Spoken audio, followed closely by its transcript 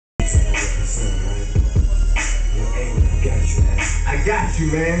I got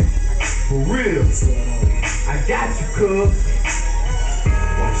you, man. For real. I got you, cuz.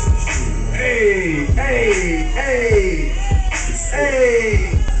 Hey, hey, hey,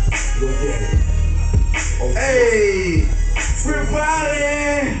 hey, hey, everybody.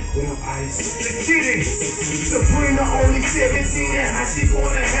 The kitty, Sabrina only 17, and how she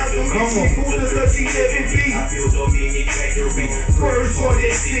gonna handle me? She fools up 11 feet. I feel dominion factory. First on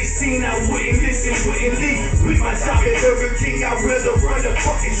at 16, I wouldn't listen, wouldn't leave. With my job at Burger King, I'd rather run the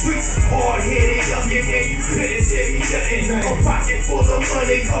fucking streets. Hard-headed, youngin', and you couldn't tell me nothing. A pocket full of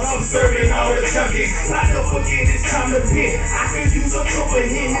money, cause I'm serving all the junkies. Lock up again, it's time to pin. I could use a couple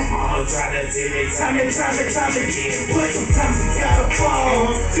hints. Mama try to tell me time and time again. But sometimes you gotta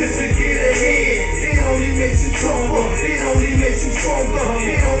fall just to get ahead. It only makes you stronger. It only makes you stronger.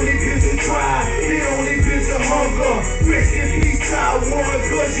 It only gives you drive. It only gives you hunger. Rest in peace, Taiwan,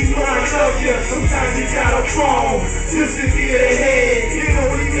 cause you know I love you. Sometimes you gotta fall just to get ahead. It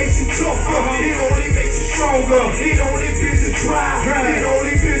only makes you tougher. It only makes you stronger. It only gives you drive. It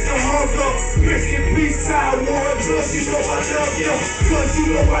only gives you hunger. Rest in peace, Taiwan, cause you know I love you. Cause you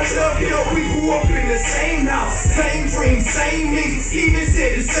know I love you. We grew up in the same house, same dreams, same meetings, even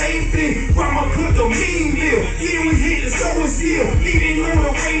said the same thing. Grandma cooked a mean meal. Then we hit the store still. Even on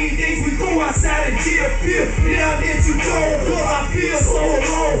the rainy days, we go outside and get a feel. Now that you gone, cause I feel so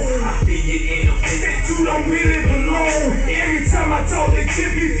alone. I feel you in the place that you don't really belong. Every time I talk to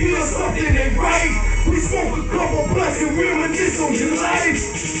Kip, you feel something ain't right. We smoke a couple blunts and reminisce on your life.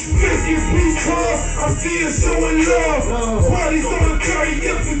 Rest in peace, cuz I'm still showing love. Parties on the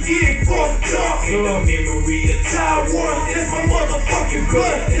 30th to get fucked up. In the memory of Taiwan, that's my motherfucking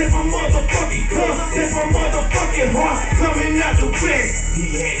blood. That's my motherfucking cuz. That's my motherfucking heart coming out the west.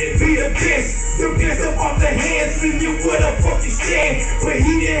 He had to be the best. The best up off the hands, leave you where the fuck you stand. But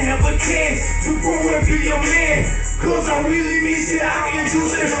he didn't have a chance to grow and be a man. Cause I really mean shit, I can do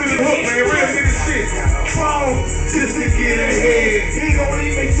this for the hook, man. Real nigga shit. Fall just to get ahead. It only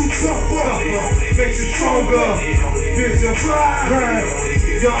makes you tougher. It only makes you stronger. Gives you pride.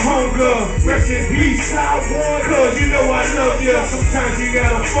 Your hunger. Rest in peace, Taiwan. Cause you know I love you. Sometimes you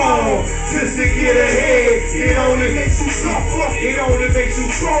gotta fall just to get ahead. It only makes you tougher. It only makes you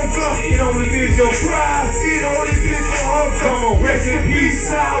stronger. It only gives you pride. It only gives you hunger. Come on, rest in peace,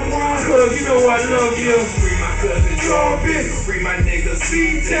 Taiwan. Cause you know I love you. Free my cousin Jarvis. Free my nigga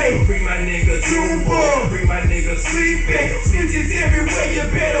CJ. Free my nigga Jumbo. Free my nigga Sleepy. Snitches everywhere, you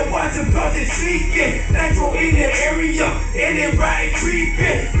better watch about this sneaking. Nitro in the area, and it right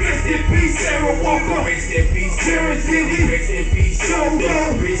creeping. Rest in peace, Sarah Walker. Rest in peace, Sarah Cindy. Rest in peace,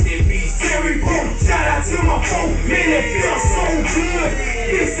 Shogo. Rest in peace, Terry Pope. Shout out to my folk, man, it feels so good.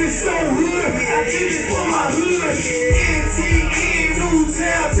 This is so hood, I did it for my hood. NTN,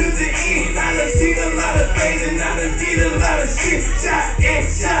 Newtown to the end. I done seen a lot of things and I done did a lot of shit. Shot and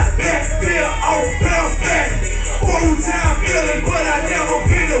shot back, fell off, bounce back. Full time feeling, but I never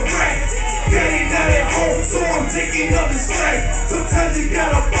been a rat. Daddy not at home, so I'm taking up the slack. Sometimes you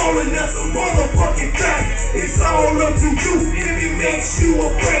gotta fall and that's a motherfucking fact. It's all up to you if it makes you a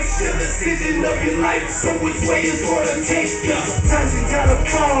break. The decision of your life, so which way is gonna take you. Sometimes you gotta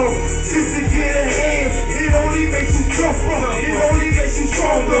fall just to get ahead. It only makes you tougher. It only makes you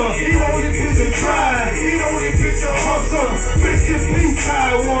stronger. It only gives you drive. It only gives you hustle. Rest in peace,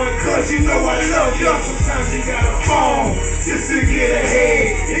 Taiwan, cause you know I love you. Sometimes you gotta fall just to get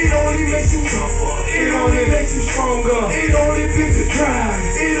ahead. It only makes you tougher. It only makes you stronger. It only gives you drive.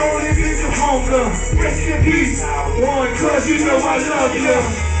 It only gives you hunger. Rest in peace, Taiwan, cause you know I love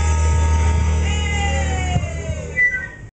you.